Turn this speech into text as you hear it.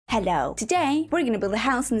Hello. Today, we're gonna build a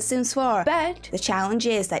house in The Sims 4, but the challenge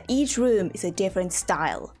is that each room is a different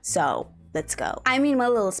style. So, let's go. I'm in my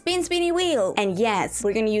little spinny wheel. And yes,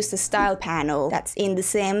 we're gonna use the style panel that's in The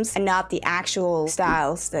Sims and not the actual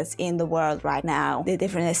styles that's in the world right now. The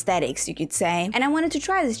different aesthetics, you could say. And I wanted to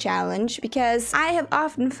try this challenge because I have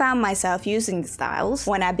often found myself using the styles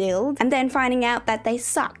when I build and then finding out that they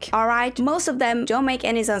suck. Alright, most of them don't make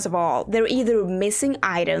any sense at all. They're either missing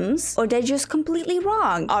items or they're just completely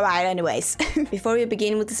wrong. Alright, anyways, before we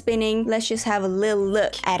begin with the spinning, let's just have a little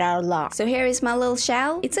look at our lot. So here is my little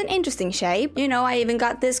shell. It's an interesting shape. You know, I even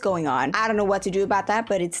got this going on. I don't know what to do about that,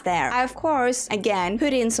 but it's there. I, of course, again,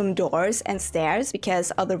 put in some doors and stairs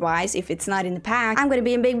because otherwise, if it's not in the pack, I'm gonna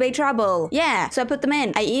be in big trouble. Yeah, so I put them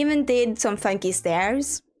in. I even did some funky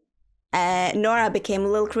stairs. Nora became a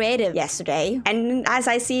little creative yesterday, and as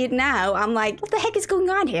I see it now, I'm like, what the heck is going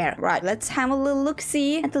on here? Right, let's have a little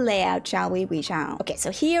look-see at the layout, shall we? We shall. Okay,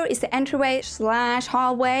 so here is the entryway /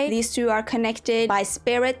 hallway. These two are connected by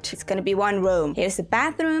spirit. It's gonna be one room. Here's the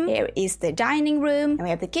bathroom. Here is the dining room. And we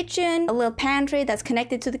have the kitchen, a little pantry that's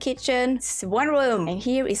connected to the kitchen. It's one room. And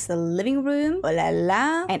here is the living room. Oh la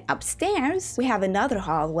la. And upstairs, we have another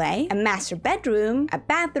hallway, a master bedroom, a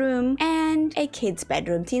bathroom, and a kid's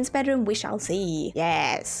bedroom, teen's bedroom. We shall see.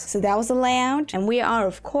 Yes. So that was the layout. And we are,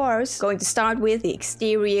 of course, going to start with the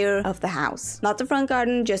exterior of the house. Not the front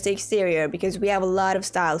garden, just the exterior, because we have a lot of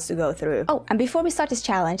styles to go through. Oh, and before we start this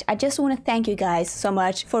challenge, I just want to thank you guys so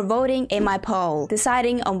much for voting in my poll,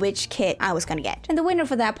 deciding on which kit I was gonna get. And the winner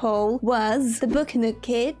for that poll was the Book Nook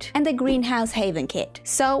kit and the Greenhouse Haven kit.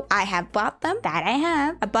 So I have bought them. That I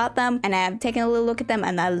have. I bought them and I have taken a little look at them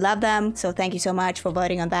and I love them. So thank you so much for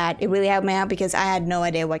voting on that. It really helped me out because I had no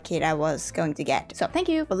idea what kit I was going to get. So thank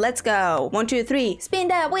you. But let's go. 1, 2, 3. Spin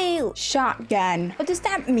that wheel. Shotgun. What does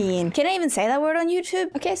that mean? Can I even say that word on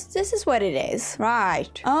YouTube? Okay, so this is what it is.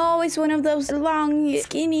 Right. Oh, it's one of those long,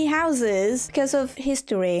 skinny houses because of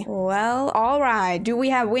history. Well, all right. Do we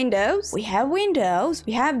have windows? We have windows.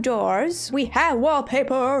 We have doors. We have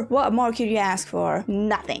wallpaper. What more could you ask for?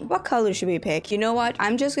 Nothing. What color should we pick? You know what?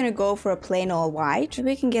 I'm just gonna go for a plain old white.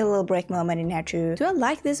 We can get a little brick moment in here too. Do I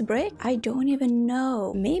like this brick? I don't even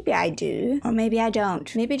know. Maybe I do, or maybe I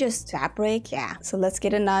don't. Maybe just that brick. Yeah. So let's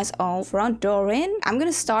get a nice old front door in. I'm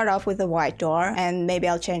gonna start off with a white door and maybe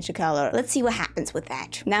I'll change the color. Let's see what happens with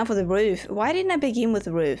that. Now for the roof. Why didn't I begin with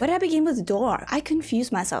the roof? Why did I begin with the door? I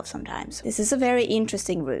confuse myself sometimes. This is a very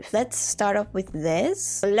interesting roof. Let's start off with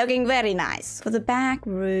this. Looking very nice. For the back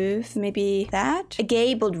roof, maybe that? A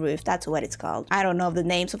gabled roof. That's what it's called. I don't know the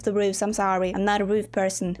names of the roofs. I'm sorry. I'm not a roof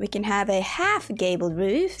person. We can have a half gabled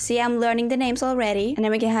roof. See, I'm learning the names already. And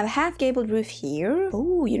then we can have a half gabled roof here.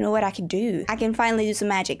 Oh, you know what I can do? I can finally do some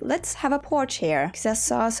magic. Let's have a porch here because I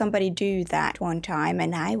saw somebody do that one time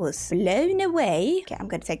and I was blown away. Okay, I'm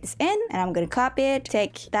gonna take this in and I'm gonna copy it,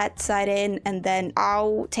 take that side in, and then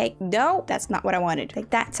I'll take, no, that's not what I wanted. Take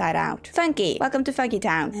that side out. Funky. Welcome to Funky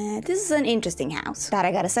Town. This is an interesting house. That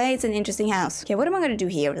I gotta say, it's an interesting house. Okay, what am I gonna do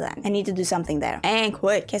here then? I need to do something there. And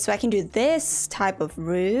quick. Okay, so I can do this type of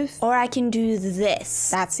roof or I can do this.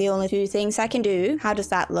 That's the only two things I can do. How does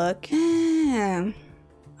that look?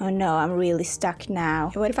 Oh no, I'm really stuck now.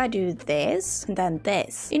 What if I do this and then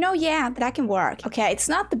this? You know, yeah, that can work. Okay, it's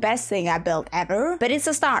not the best thing I built ever, but it's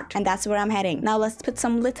a start and that's where I'm heading. Now let's put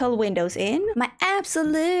some little windows in. My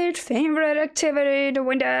absolute favorite activity, the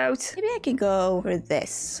windows. Maybe I can go for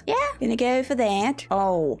this. Yeah, gonna go for that.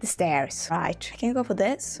 Oh, the stairs. Right, I can go for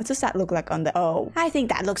this. What does that look like on the, oh, I think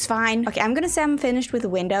that looks fine. Okay, I'm gonna say I'm finished with the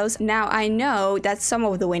windows. Now I know that some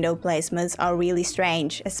of the window placements are really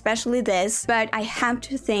strange, especially this, but I have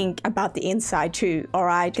to think about the inside too,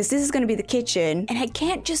 alright? Because this is gonna be the kitchen and I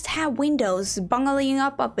can't just have windows bungling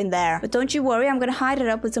up in there. But don't you worry, I'm gonna hide it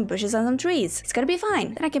up with some bushes and some trees. It's gonna be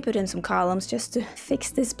fine. Then I can put in some columns just to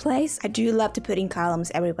fix this place. I do love to put in columns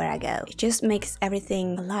everywhere I go. It just makes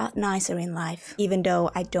everything a lot nicer in life, even though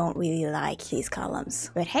I don't really like these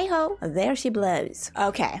columns. But hey ho, there she blows.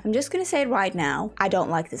 Okay, I'm just gonna say it right now. I don't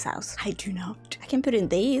like this house. I do not. I can put in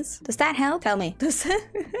these. Does that help? Tell me. Does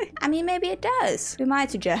I mean, maybe it does. We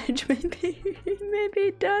might judge. Maybe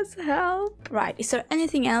it does help. Right, is there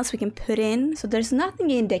anything else we can put in? So there's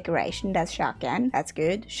nothing in decoration. That's shotgun. That's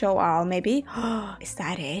good. Show all, maybe. Oh, is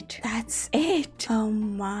that it? That's it. Oh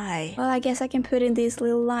my. Well, I guess I can put in these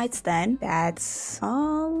little lights then. That's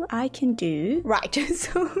all I can do. Right,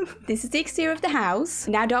 so this is the exterior of the house.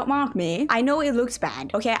 Now don't mock me. I know it looks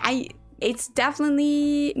bad. Okay, It's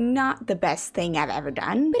definitely not the best thing I've ever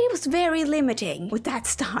done, but it was very limiting with that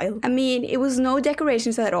style. I mean, it was no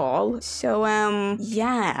decorations at all. So,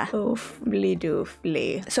 yeah. Oofly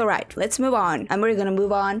doofly. So, right, let's move on. And we're gonna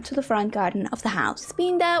move on to the front garden of the house.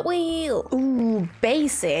 Spin that wheel. Ooh,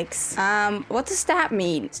 basics. What does that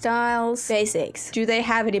mean? Styles, basics. Do they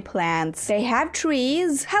have any plants? They have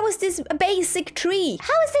trees. How is this a basic tree?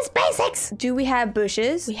 How is this basics? Do we have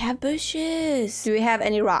bushes? We have bushes. Do we have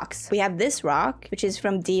any rocks? We have this rock, which is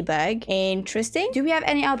from Debug. Interesting. Do we have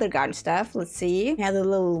any other garden stuff? Let's see. We have the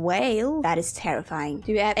little whale. That is terrifying.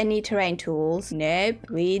 Do we have any terrain tools? Nope,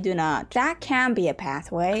 we do not. That can be a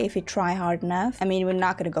pathway if we try hard enough. I mean, we're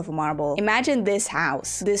not gonna go for marble. Imagine this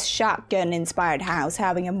house, this shotgun-inspired house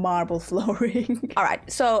having a marble flooring. All right,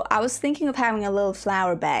 so I was thinking of having a little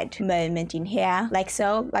flower bed moment in here, like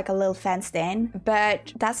so, like a little fenced in,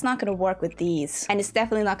 but that's not gonna work with these, and it's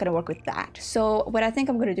definitely not gonna work with that. So what I think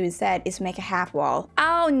I'm gonna do instead is make a half wall.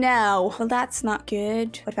 Oh no, well that's not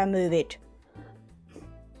good. What if I move it?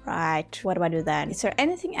 Right, what do I do then? Is there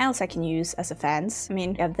anything else I can use as a fence? I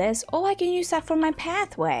mean, we have this. Oh, I can use that for my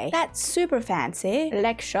pathway. That's super fancy.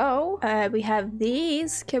 Like so. We have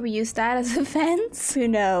these. Can we use that as a fence? Who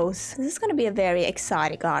knows? This is gonna be a very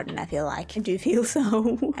exciting garden, I feel like. I do feel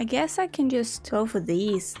so. I guess I can just go for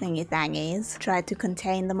these thingy thingies. Try to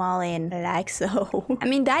contain them all in, like so. I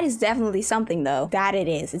mean, that is definitely something though. That it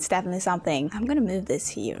is. It's definitely something. I'm gonna move this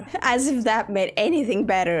here. As if that made anything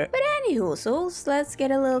better. But anywho, so let's get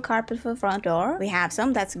a little carpet for the front door. We have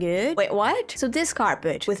some, that's good. Wait, what? So this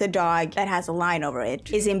carpet with a dog that has a line over it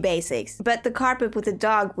is in basics, but the carpet with a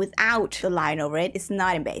dog without the line over it is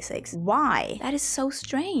not in basics. Why? That is so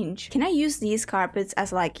strange. Can I use these carpets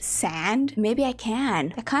as like sand? Maybe I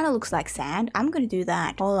can. That kind of looks like sand. I'm gonna do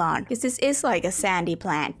that. Hold on, because this is like a sandy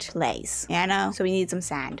plant place, you know? So we need some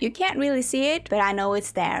sand. You can't really see it, but I know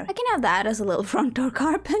it's there. I can have that as a little front door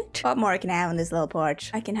carpet. What more can I have on this little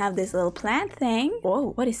porch? I can have this little plant thing.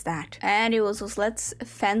 Whoa, what is that? And it was just, let's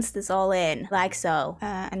fence this all in like so,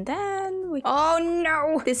 and then we, oh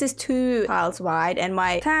no, this is 2 tiles wide and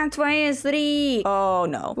my pathway is 3. Oh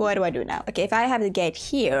no, what do I do now? Okay, if I have the gate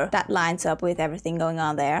here that lines up with everything going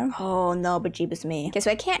on there. Oh no, but jeebus me. Okay,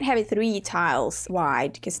 so I can't have it 3 tiles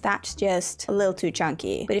wide because that's just a little too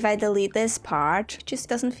chunky. But if I delete this part, it just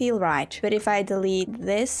doesn't feel right. But if I delete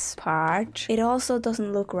this part, it also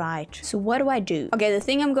doesn't look right. So what do I do? Okay, the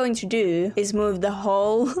thing I'm going to do is move the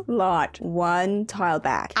whole lot 1 tile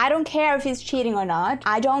back. I don't care if he's cheating or not.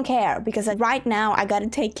 I don't care, because right now I gotta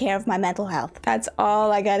take care of my mental health. That's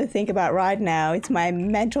all I gotta think about right now. It's my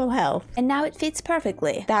mental health. And now it fits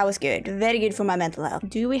perfectly. That was good. Very good for my mental health.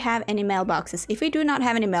 Do we have any mailboxes? If we do not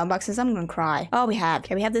have any mailboxes, I'm gonna cry. Oh, we have.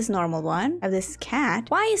 Okay, we have this normal one. I have this cat.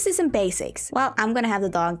 Why is this in basics? Well, I'm gonna have the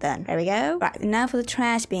dog then. There we go. Right, now for the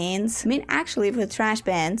trash bins. I mean, actually for the trash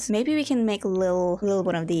bins, maybe we can make a little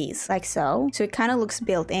one of these, like so. So it kind of looks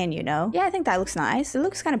built in, you know? Yeah, I think that looks nice. It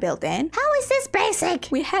looks kind of built in. How is this basic?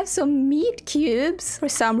 We have some meat cubes for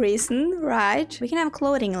some reason, right? We can have a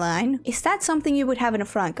clothing line. Is that something you would have in a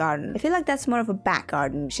front garden? I feel like that's more of a back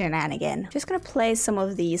garden shenanigan. Just gonna place some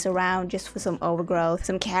of these around just for some overgrowth,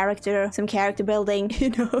 some character building, you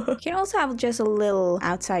know? You can also have just a little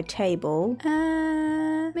outside table.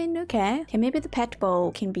 I mean, okay, maybe the pet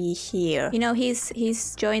bowl can be here. You know,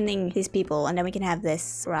 he's joining his people, and then we can have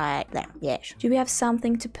this right there. Yes. Do we have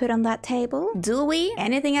something to put on that table? Do we?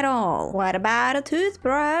 Anything at all? What about a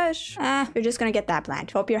toothbrush? We're just gonna get that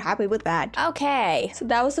plant. Hope you're happy with that. Okay, so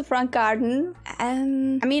that was the front garden. I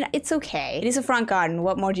mean, it's okay. It is a front garden.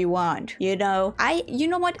 What more do you want? You know, you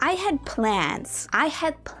know what? I had plans. I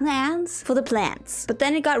had plans for the plants, but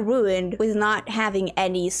then it got ruined with not having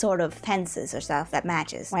any sort of fences or stuff that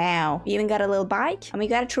matches. Wow. We even got a little bike, and we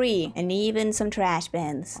got a tree, and even some trash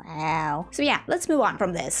bins. Wow. So yeah, let's move on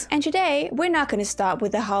from this. And today, we're not gonna start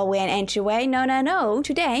with the hallway and entryway. No, no, no.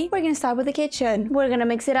 Today, we're gonna start with the kitchen. We're gonna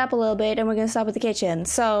mix it up a little bit, and we're gonna start with the kitchen.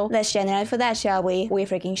 So let's generate for that, shall we? We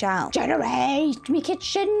freaking shall. Generate me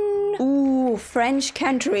kitchen. Ooh, French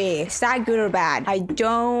country. Is that good or bad? I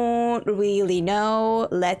don't really know.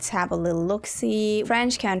 Let's have a little look-see.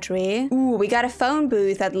 French country. Ooh, we got a phone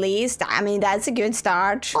booth at least. I mean, that's a good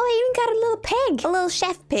start. Oh, I even got a little pig. A little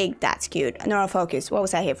chef pig. That's cute. Nora, focus. What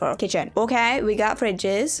was I here for? Kitchen. Okay, we got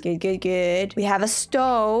fridges. Good, good, good. We have a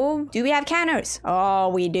stove. Do we have counters? Oh,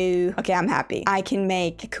 we do. Okay, I'm happy. I can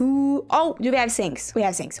make a cool... Oh, do we have sinks? We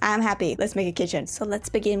have sinks. I'm happy. Let's make a kitchen. So let's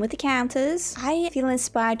begin with the counters. I feel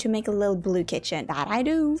inspired to make make a little blue kitchen. That I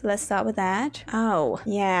do. So let's start with that. Oh,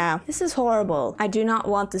 yeah. This is horrible. I do not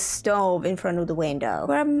want the stove in front of the window.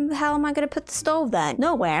 Where the hell am I gonna put the stove then?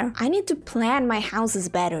 Nowhere. I need to plan my houses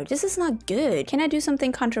better. This is not good. Can I do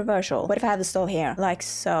something controversial? What if I have the stove here? Like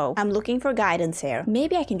so. I'm looking for guidance here.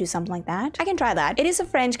 Maybe I can do something like that. I can try that. It is a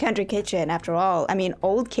French country kitchen after all. I mean,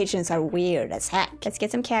 old kitchens are weird as heck. Let's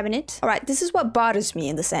get some cabinet. All right, this is what bothers me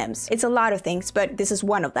in The Sims. It's a lot of things, but this is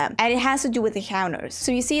one of them. And it has to do with the counters.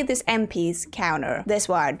 So you see this MP's counter, this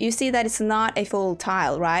one. You see that it's not a full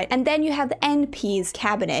tile, right? And then you have the NP's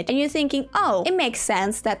cabinet. And you're thinking, oh, it makes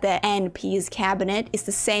sense that the NP's cabinet is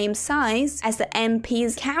the same size as the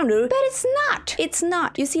MP's counter, but it's not. It's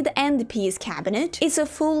not. You see the NP's cabinet? It's a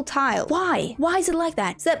full tile. Why? Why is it like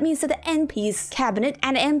that? So that means that the NP's cabinet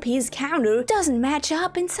and the NP's counter doesn't match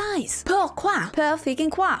up in size. Pourquoi? Per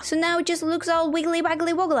freaking quoi? So now it just looks all wiggly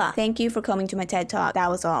waggly woggly. Thank you for coming to my TED Talk. That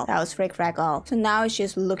was all. That was frick frack all. So now it's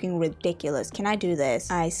just looking ridiculous. Can I do this?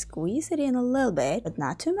 I squeeze it in a little bit, but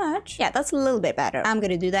not too much. Yeah, that's a little bit better. I'm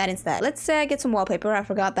gonna do that instead. Let's get some wallpaper. I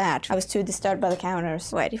forgot that. I was too disturbed by the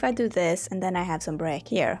counters. Wait, if I do this and then I have some brick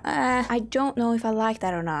here. I don't know if I like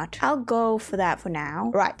that or not. I'll go for that for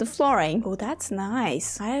now. Right, the flooring. Oh, that's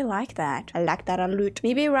nice. I like that. I like that a lot.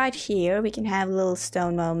 Maybe right here we can have a little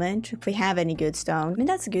stone moment. If we have any good stone. I mean,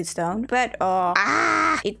 that's a good stone. But,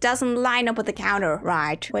 it doesn't line up with the counter.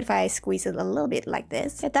 Right. What if I squeeze it a little bit like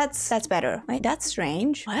this? Yeah, that's better. Wait, that's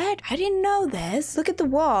strange. What? I didn't know this. Look at the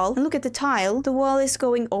wall and look at the tile. The wall is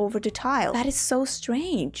going over the tile. That is so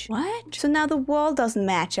strange. What? So now the wall doesn't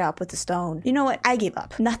match up with the stone. You know what? I give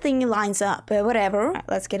up. Nothing lines up. But whatever. Right,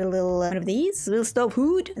 let's get a little one of these. A little stove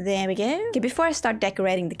hood. There we go. Okay, before I start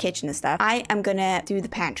decorating the kitchen and stuff, I am gonna do the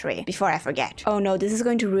pantry before I forget. Oh no, this is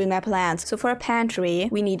going to ruin my plans. So for a pantry,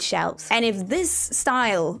 we need shelves. And if this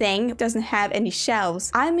style thing doesn't have any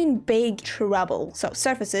shelves, I'm in big trouble. So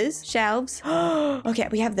surfaces, shelves. Okay,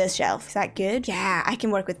 we have this shelf. Is that good? Yeah, I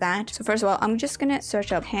can work with that. So first of all, I'm just gonna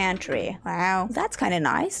search up pantry. Wow, that's kind of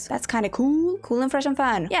nice. That's kind of cool. Cool and fresh and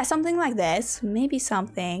fun. Yeah, something like this. Maybe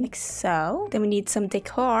something like so. Then we need some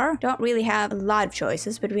decor. Don't really have a lot of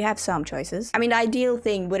choices, but we have some choices. I mean, the ideal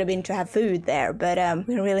thing would have been to have food there, but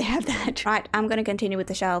we don't really have that. Right, I'm gonna continue with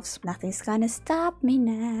the shelves. Nothing's gonna stop me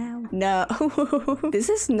now. No, this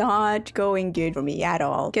is not going good for me at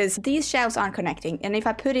all because these shelves aren't connecting. And if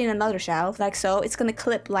I put in another shelf like so, it's gonna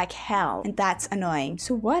clip like hell. And that's annoying.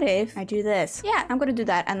 So what if I do this? Yeah, I'm gonna do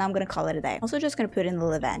that and I'm gonna call it a day. Also just gonna put in a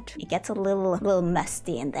little event. It gets a little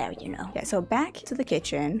musty in there, you know. Yeah, so back to the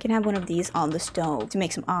kitchen. Can have one of these on the stove to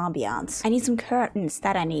make some ambiance. I need some curtains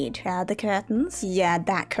that I need. The curtains. Yeah,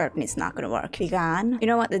 that curtain is not gonna work. Be gone. You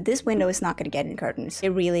know what? This window is not gonna get any curtains. It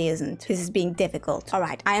really isn't. This is being difficult. All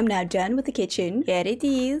right, I am now done with the kitchen. Here it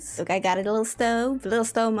is. Look, I got a little stove. A little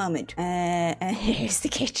stove moment. Here's the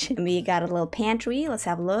kitchen. We got a little pantry. Let's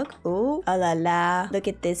have a look. Oh la la. Look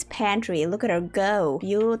at this pantry. Look at her go.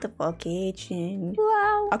 Beautiful kitchen.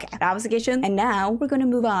 Wow. Okay, that was the kitchen. And now we're gonna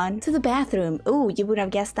move on to the bathroom. Oh, you would have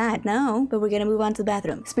guessed that. No, but we're gonna move on to the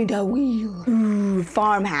bathroom. Spin the wheel. Ooh,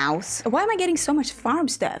 farmhouse. Why am I getting so much farm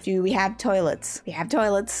stuff? Do we have toilets? We have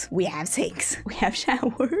toilets. We have sinks. We have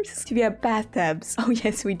showers. Do we have bathtubs? Oh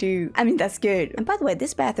yes, we do. I mean, that's good. And by the way,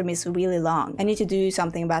 this bathroom is really long. I need to do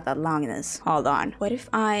something about that longness. Hold on. What if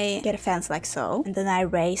I get a fence like so, and then I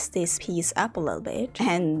raise this piece up a little bit,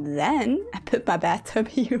 and then I put my bathtub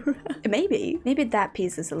here? Maybe that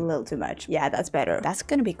piece is a little too much. Yeah, that's better. That's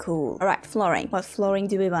gonna be cool. All right, flooring. What flooring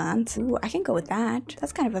do we want? Ooh, I can go with that.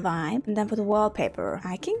 That's kind of a vibe. And then for the wallpaper,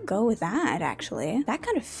 I can go with that actually. That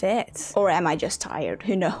kind of fits. Or am I just tired?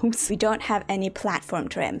 Who knows? We don't have any platform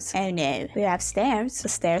trims. Oh no. We have stairs. The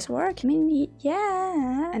stairs work? I mean,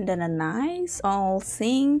 yeah. And then a nice old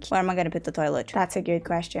sink. Where am I gonna put the toilet? That's a good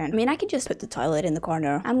question. I mean, I could just put the toilet in the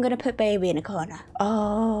corner. I'm gonna put baby in a corner.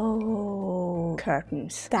 Oh,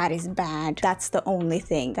 curtains. That is bad. That's the only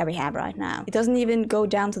thing that we have right now. It doesn't even go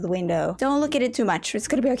down to the window. Don't look at it too much. It's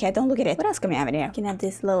gonna be okay. Don't look at it. What else can we have in here? We can have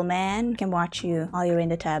this little man. We can watch you while you're in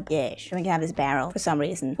the tub. Yes. And we can have this barrel for some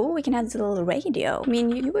reason. Oh, we can have this little radio. I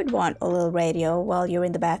mean, you would want a little radio while you're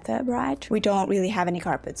in the bathtub, right? We don't really have any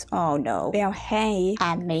carpets. Oh no. Well, hey,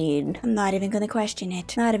 I mean, I'm not even gonna question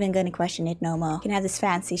it. Not even gonna question it no more. You can have this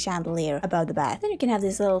fancy chandelier above the bath. Then you can have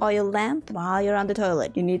this little oil lamp while you're on the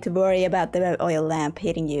toilet. You need to worry about the oil oil lamp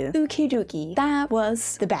hitting you. Okie dokie. That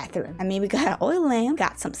was the bathroom. I mean, we got an oil lamp,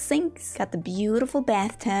 got some sinks, got the beautiful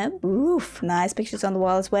bathtub. Oof, nice pictures on the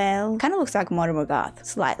wall as well. Kind of looks like Mortimer Goth,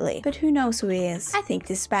 slightly. But who knows who he is. I think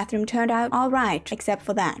this bathroom turned out alright, except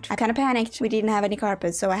for that. I kind of panicked. We didn't have any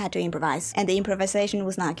carpet, so I had to improvise. And the improvisation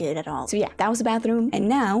was not good at all. So yeah, that was the bathroom. And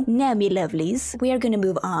now me lovelies, we are gonna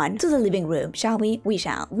move on to the living room, shall we? We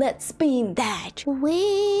shall. Let's spin that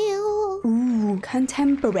wheel. Ooh,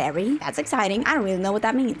 contemporary. That's exciting. I don't really know what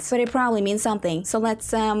that means, but it probably means something. So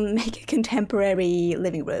let's make a contemporary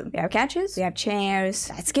living room. We have couches, we have chairs.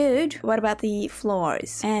 That's good. What about the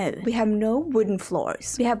floors? Oh, we have no wooden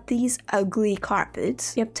floors. We have these ugly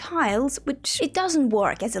carpets. We have tiles, which it doesn't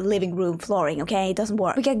work as a living room flooring, okay? It doesn't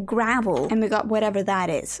work. We got gravel, and we got whatever that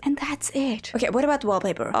is. And that's it. Okay, what about the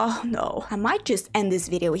wallpaper? Oh no. I might just end this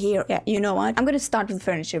video here. Yeah, you know what? I'm gonna start with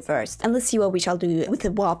furniture first, and let's see what we shall do with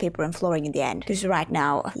the wallpaper and flooring in the end. Because right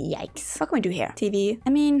now, yikes. What can we do here? TV. I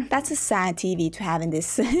mean, that's a sad TV to have in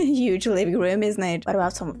this huge living room, isn't it? What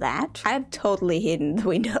about some of that? I've totally hidden the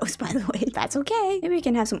windows, by the way. That's okay. Maybe we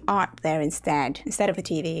can have some art there instead of a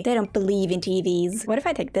TV. They don't believe in TVs. What if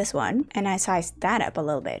I take this one and I size that up a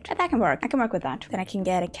little bit? That can work. I can work with that. Then I can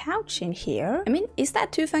get a couch in here. I mean, is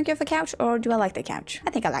that too funky of a couch, or do I like the couch? I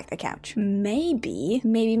think I like the couch. Maybe.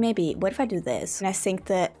 What if I do this and I sink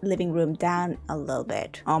the living room down a little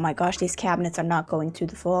bit? Oh my gosh, these cabinets are not going to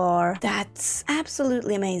the floor. That's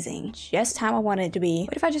absolutely amazing. Just how I want it to be.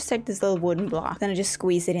 What if I just take this little wooden block, then I just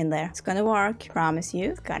squeeze it in there? It's gonna work. Promise you,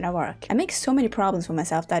 it's gonna work. I make so many problems for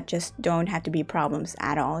myself that just don't have to be problems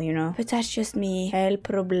at all, you know? But that's just me. El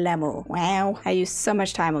problemo. Wow. I used so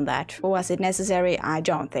much time on that. Was it necessary? I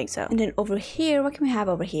don't think so. And then over here, what can we have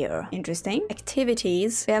over here? Interesting.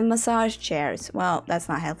 Activities. We have massage chairs. Well, that's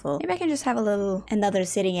not helpful. Maybe I can just have another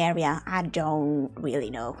sitting area. I don't really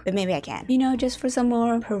know. But maybe I can. You know, just for some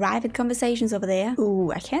more private conversations over there.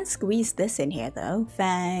 Ooh, I can't squeeze this in here though.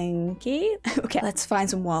 Thank you. Okay, let's find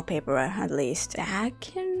some wallpaper at least. That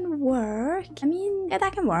can work. I mean, yeah,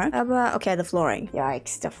 that can work. Okay, the flooring.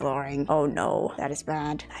 Yikes, the flooring. Oh no, that is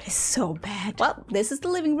bad. That is so bad. Well, this is the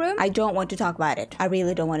living room. I don't want to talk about it. I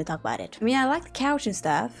really don't want to talk about it. I mean, I like the couch and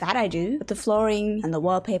stuff. That I do. But the flooring and the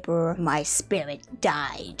wallpaper, my spirit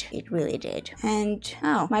died. It really did. And,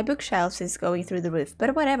 oh, my bookshelves is going through the roof.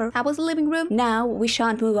 But whatever. That was the living room. Now we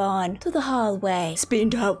shan't move on to the hallway. Spin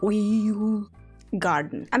that wheel.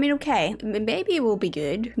 Garden. I mean, okay, maybe it will be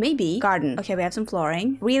good. Maybe. Garden. Okay, we have some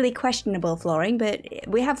flooring. Really questionable flooring, but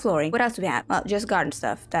we have flooring. What else do we have? Well, just garden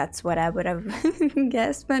stuff. That's what I would have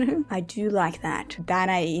guessed, but I do like that. That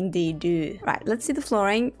I indeed do. Right, let's see the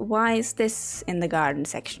flooring. Why is this in the garden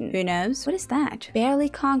section? Who knows? What is that? Barely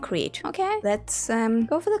concrete. Okay, let's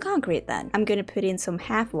go for the concrete then. I'm gonna put in some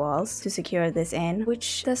half walls to secure this in,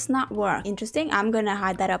 which does not work. Interesting. I'm gonna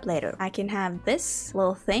hide that up later. I can have this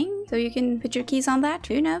little thing, so you can put your keys on that.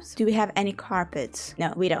 Who knows? Do we have any carpets?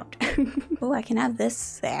 No, we don't. Oh, I can have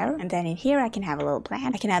this there, and then in here I can have a little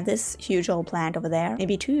plant. I can have this huge old plant over there,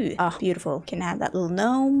 maybe two. Oh, beautiful. Can have that little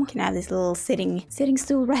gnome. Can have this little sitting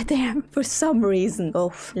stool right there for some reason.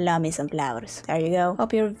 Oh, love me some flowers. There you go.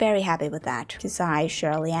 Hope you're very happy with that, because I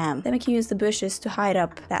surely am. Then we can use the bushes to hide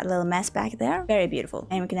up that little mess back there. Very beautiful.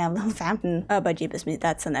 And we can have a little fountain. Oh, but jeepers me,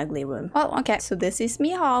 that's an ugly room. Well, okay, so this is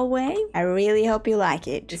me hallway. I really hope you like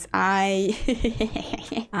it, because I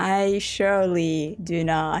surely do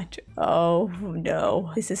not. Oh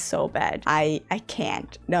no, this is so bad. I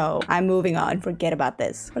can't. No, I'm moving on. Forget about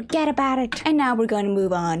this. Forget about it. And now we're going to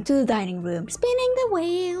move on to the dining room. Spinning the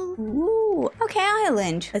wheel. Ooh, okay,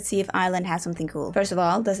 island. Let's see if island has something cool. First of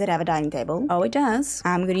all, does it have a dining table? Oh, it does.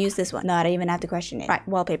 I'm gonna use this one. Not even have to question it. Right,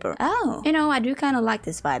 wallpaper. Oh, you know, I do kind of like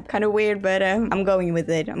this vibe. Kind of weird, but I'm going with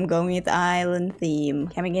it. I'm going with the island theme.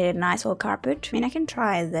 Can we get a nice old carpet? I mean, I can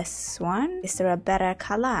try this one. Is there a better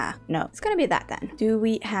color? No, it's gonna be that then. Do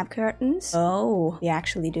we have curtains? Oh, we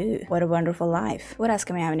actually do. What a wonderful life. What else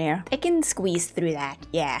can we have in here? I can squeeze through that.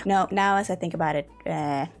 Yeah. No, now as I think about it,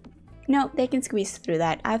 no, they can squeeze through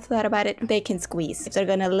that. I've thought about it. They can squeeze. If they're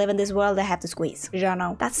gonna live in this world, they have to squeeze. You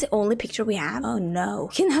know, that's the only picture we have. Oh no.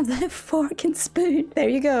 You can have the fork and spoon. There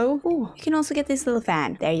you go. Ooh, you can also get this little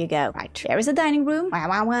fan. There you go. Right. There is a dining room. Wow,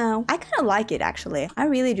 wow, wow. I kind of like it, actually. I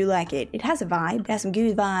really do like it. It has a vibe. It has some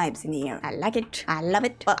good vibes in here. I like it. I love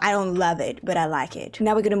it. Well, I don't love it, but I like it.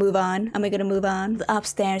 Now we're gonna move on. And we're gonna move on to the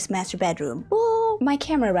upstairs master bedroom. Ooh, my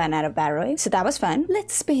camera ran out of battery, so that was fun.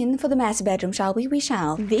 Let's spin for the master bedroom, shall we? We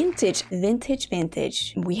shall. Vintage.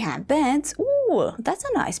 We have beds. Ooh, Ooh, that's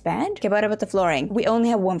a nice bed. Okay, what about the flooring? We only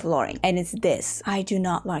have one flooring, and it's this. I do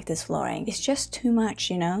not like this flooring. It's just too much,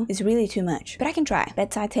 you know? It's really too much. But I can try.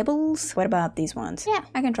 Bedside tables. What about these ones? Yeah,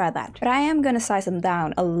 I can try that. But I am gonna size them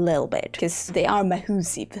down a little bit, because they are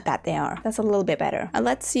massive, that they are. That's a little bit better. And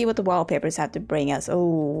let's see what the wallpapers have to bring us.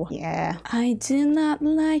 Oh, yeah. I do not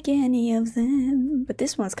like any of them. But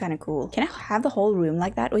this one's kind of cool. Can I have the whole room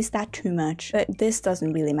like that, or is that too much? But this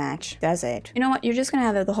doesn't really match, does it? You know what? You're just gonna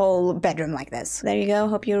have the whole bedroom like this. There you go.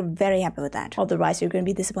 Hope you're very happy with that. Otherwise, you're gonna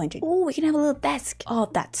be disappointed. Oh, we can have a little desk. Oh,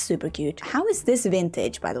 that's super cute. How is this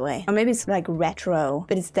vintage, by the way? Or maybe it's like retro,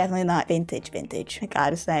 but it's definitely not vintage. I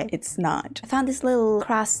gotta say, it's not. I found this little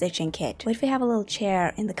cross-stitching kit. What if we have a little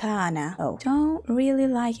chair in the car now? Oh, don't really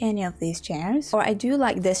like any of these chairs. Or I do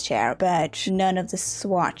like this chair, but none of the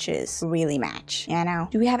swatches really match, you know?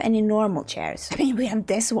 Do we have any normal chairs? I mean, we have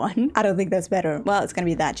this one. I don't think that's better. Well, it's gonna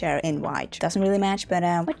be that chair in white. Doesn't really match, but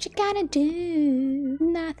what you gotta do?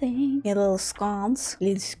 Nothing. Get little scones.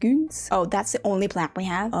 Little scoons. Oh, that's the only plant we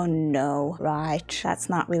have? Oh no. Right. That's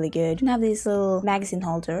not really good. We have this little magazine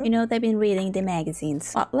holder. You know, they've been reading the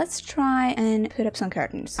magazines. Well, let's try and put up some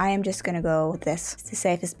curtains. I am just gonna go with this. It's the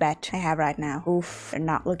safest bet I have right now. Oof, they're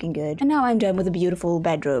not looking good. And now I'm done with a beautiful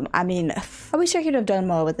bedroom. I mean, I wish I could have done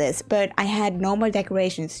more with this, but I had no more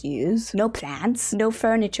decorations to use. No plants. No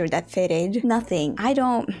furniture that fitted. Nothing.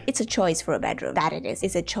 It's a choice for a bedroom. That it is.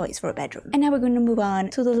 It's a choice for a bedroom. And now we're gonna move on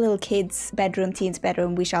to the little kids' bedroom, teens'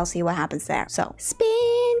 bedroom. We shall see what happens there. So, spin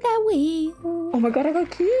that wheel. Oh my god, I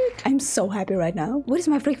got cute. I'm so happy right now. What is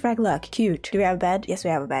my freak frag luck? Cute. Do we have a bed? Yes, we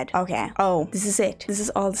have a bed. Okay. Oh, this is it. This is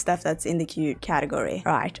all the stuff that's in the cute category.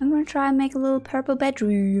 Right. I'm gonna try and make a little purple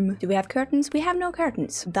bedroom. Do we have curtains? We have no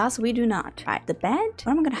curtains. Thus, we do not. Right. The bed?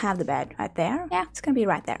 Where am I gonna have the bed? Right there? Yeah, it's gonna be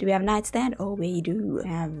right there. Do we have a nightstand? Oh, we do. We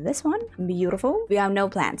have this one. Beautiful. We have no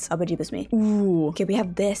plants. Oh, but jeepers me. Ooh. Okay, we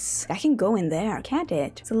have this. I can go in there, can't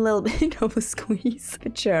it? It's a little bit of a squeeze.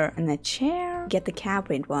 But sure. And the chair. Get the cow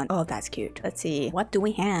print one. Oh, that's cute. Let's see. What do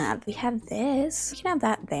we have? We have this. We can have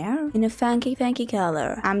that there. In a funky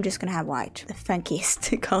color. I'm just gonna have white. The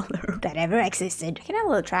funkiest color that ever existed. I can have a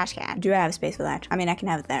little trash can. Do I have space for that? I mean, I can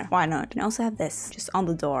have it there. Why not? I can also have this. Just on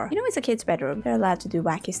the door. You know, it's a kid's bedroom. They're allowed to do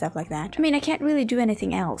wacky stuff like that. I mean, I can't really do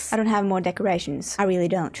anything else. I don't have more decorations. I really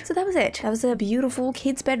don't. So that was it. That was a beautiful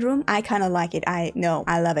kid's bedroom. I kind of like it. I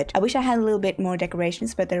love it. I wish I had a little bit more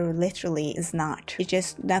decorations, but there literally is not. It's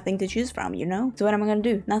just nothing to choose from, you know? So what am I gonna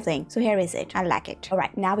do? Nothing. So here is it. I like it.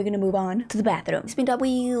 Alright, now we're gonna move on to the bathroom. Spin that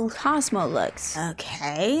wheel. Cosmo looks.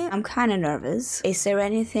 Okay. I'm kind of nervous. Is there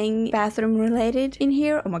anything bathroom related in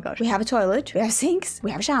here? Oh my gosh. We have a toilet. We have sinks.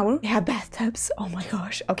 We have a shower. We have bathtubs. Oh my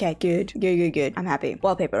gosh. Okay, good. Good. I'm happy.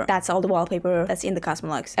 Wallpaper. That's all the wallpaper that's in the Cosmo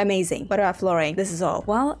Lux. Amazing. What about flooring? This is all.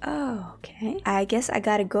 Well, oh, okay. I guess I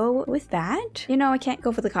gotta go with that. You know, I can't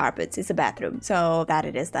go for the carpets. It's a bathroom. So that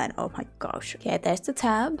it is then. Oh my gosh. Okay, there's the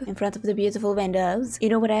tub in front of the beautiful windows. You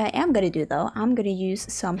know what I am gonna do though? I'm gonna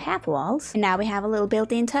use some half walls. And now we have a little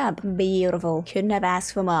built-in tub. Beautiful. Couldn't have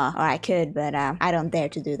asked for more. Or I could, but I don't dare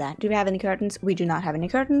to do that. Do we have any curtains? We do not have any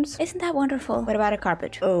curtains. Isn't that wonderful? What about a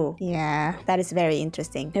carpet? Oh, yeah. That is very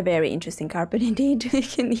interesting. A very interesting carpet indeed. You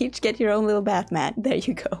can each get your own little bath mat. There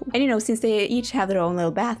you go. And you know, since they each have their own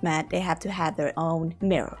little bath mat, they have to have their own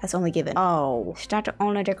mirror. That's only given. Oh, is that the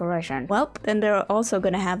only decoration? Well, then they're also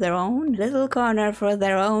gonna have their own little corner for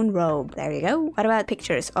their own robe. There you go. What about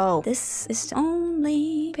pictures? Oh, this is the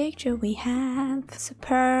only picture we have.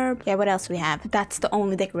 Superb. Yeah, what else do we have? That's the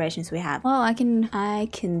only decorations we have. Well, I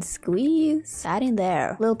can squeeze that in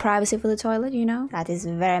there. A little privacy for the toilet, you know? That is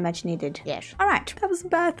very much needed. Yes. Alright, that was the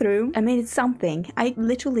bathroom. I mean, it's something. I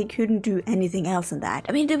literally couldn't do anything else in that.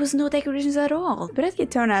 I mean, there was no decorations at all. But I think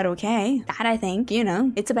it turned out okay. That I think, you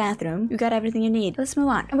know, it's a bathroom. You got everything you need. Let's move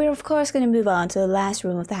on. And we're of course gonna move on to the last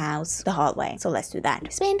room of the house, the hallway. So let's do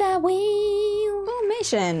that. Spin that wheel. Oh,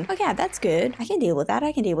 mission. Okay, that's good. I can deal with that.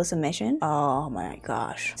 I can deal with some mission. Oh my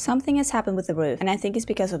gosh. Something has happened with the roof. And I think it's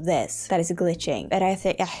because of this that is glitching. But I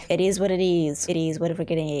think it is what it is. It is what it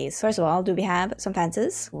freaking is. First of all, do we have some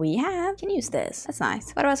fences? We have. Can use this. That's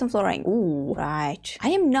nice. What about some flooring? Ooh, right. I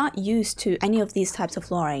am not used to any of these types of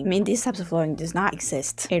flooring. I mean, these types of flooring does not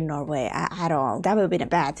exist in Norway at all. That would have been a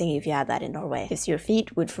bad thing if you had that in Norway, because your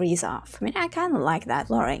feet would freeze off. I mean, I kind of like that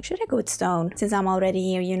flooring. Should I go with stone since I'm already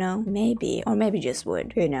here, you know? Maybe. Or maybe maybe just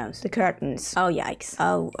wood. Who knows? The curtains. Oh, yikes.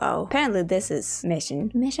 Oh. Apparently this is Mission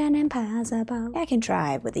Impossible. I can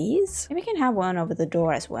try with these. Maybe we can have one over the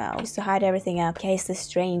door as well, just to hide everything up in case the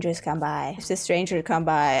strangers come by. If the stranger come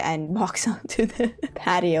by and walks onto the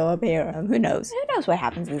patio up here, who knows? Who knows what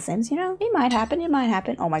happens in The Sims, you know? It might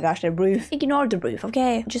happen. Oh my gosh, the roof. Ignore the roof,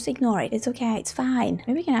 okay? Just ignore it. It's okay. It's fine.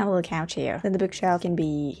 Maybe we can have a little couch here. Then the bookshelf can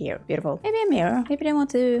be here. Beautiful. Maybe a mirror. Maybe they want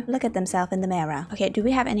to look at themselves in the mirror. Okay, do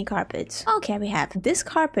we have any carpets? Okay, we have. This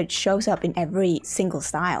carpet shows up in every single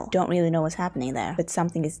style. Don't really know what's happening there, but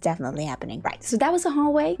something is definitely happening. Right, so that was the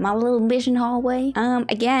hallway. My little mission hallway.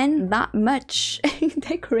 Again, not much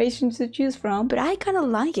decoration to choose from, but I kind of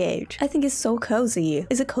like it. I think it's so cozy.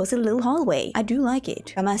 It's a cozy little hallway. I do like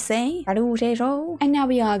it. I must say. And now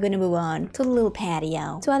we are gonna move on to the little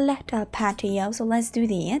patio. To a little patio, so let's do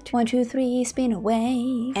that. 1, 2, 3, spin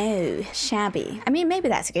away. Oh, shabby. I mean, maybe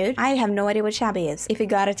that's good. I have no idea what shabby is. If we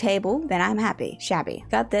got a table, then I'm happy. Shabby.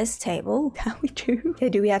 Got this table. That we do. Okay,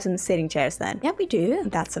 do we have some sitting chairs then? Yeah, we do.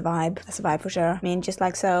 That's a vibe. That's a vibe for sure. I mean, just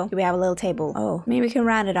like so. Do we have a little table? Oh, maybe we can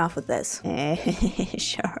round it off with this.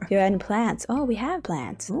 Sure. Do you have any plants? Oh, we have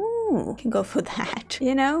plants. Ooh, can go for that.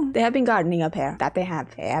 You know, they have been gardening up here. That they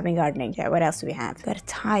have. They have been gardening. Yeah, what else do we have? Got a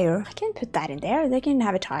tire. I can put that in there. They can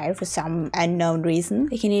have a tire for some unknown reason.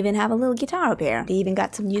 They can even have a little guitar up here. They even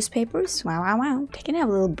got some newspapers. Wow. They can have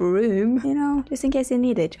a little broom, you know, just in case they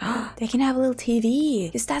need it. They can have a little TV.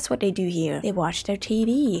 Because that's what they do here. They watch their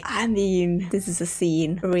TV. I mean, this is a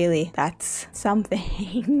scene. Really, that's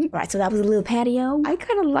something. Right, so that was a little patio. I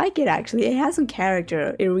kind of like it, actually. It has some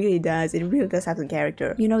character. It really does. It really does have some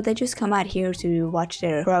character. You know, they just come out here to watch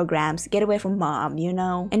their programs, get away from mom, you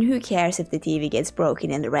know? And who cares if the TV gets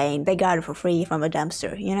broken in the rain? They got it for free from a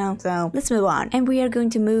dumpster, you know? So let's move on. And we are going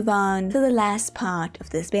to move on to the last part of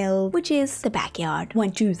this build, which is the backyard.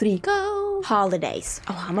 1, 2, 3, go! Holidays.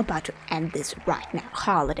 Oh, I'm about to end this right now.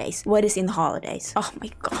 Holidays. What is in the holidays? Oh my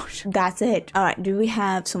gosh. That's it. Alright, do we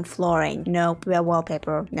have some flooring? Nope. We have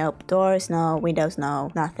wallpaper? Nope. Doors? No. Windows? No.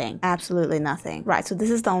 Nothing. Absolutely nothing. Right, so this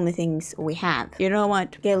is the only things we have. You know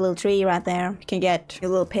what? Get a little tree right there. You can get a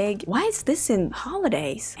little pig. Why is this in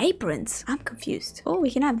holidays? Aprons. I'm confused. Oh, we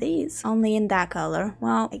can have these. Only in that color.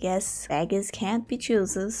 Well, I guess beggars can't be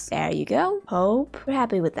choosers. There you go. Hope we're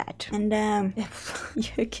happy with that. And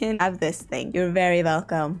you can have this thing. You're very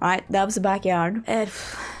welcome. Alright, that was the backyard.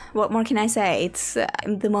 What more can I say? It's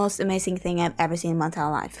the most amazing thing I've ever seen in my entire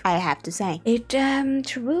life. I have to say. It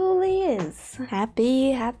truly is.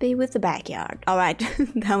 Happy with the backyard. Alright,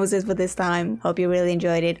 that was it for this time. Hope you really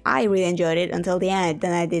enjoyed it. I really enjoyed it until the end.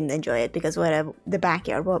 Then I didn't enjoy it because whatever. The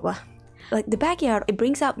backyard, what? Like, the backyard, it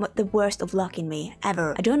brings out the worst of luck in me,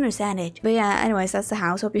 ever. I don't understand it. But yeah, anyways, that's the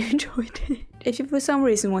house. Hope you enjoyed it. If you for some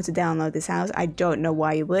reason want to download this house, I don't know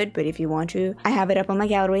why you would, but if you want to, I have it up on my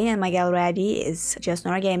gallery, and my gallery ID is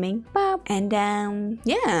JustNoraGaming. And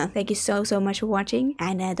yeah, thank you so much for watching,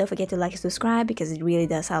 and don't forget to like and subscribe because it really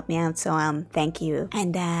does help me out. So thank you,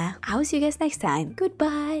 and I will see you guys next time.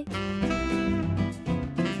 Goodbye.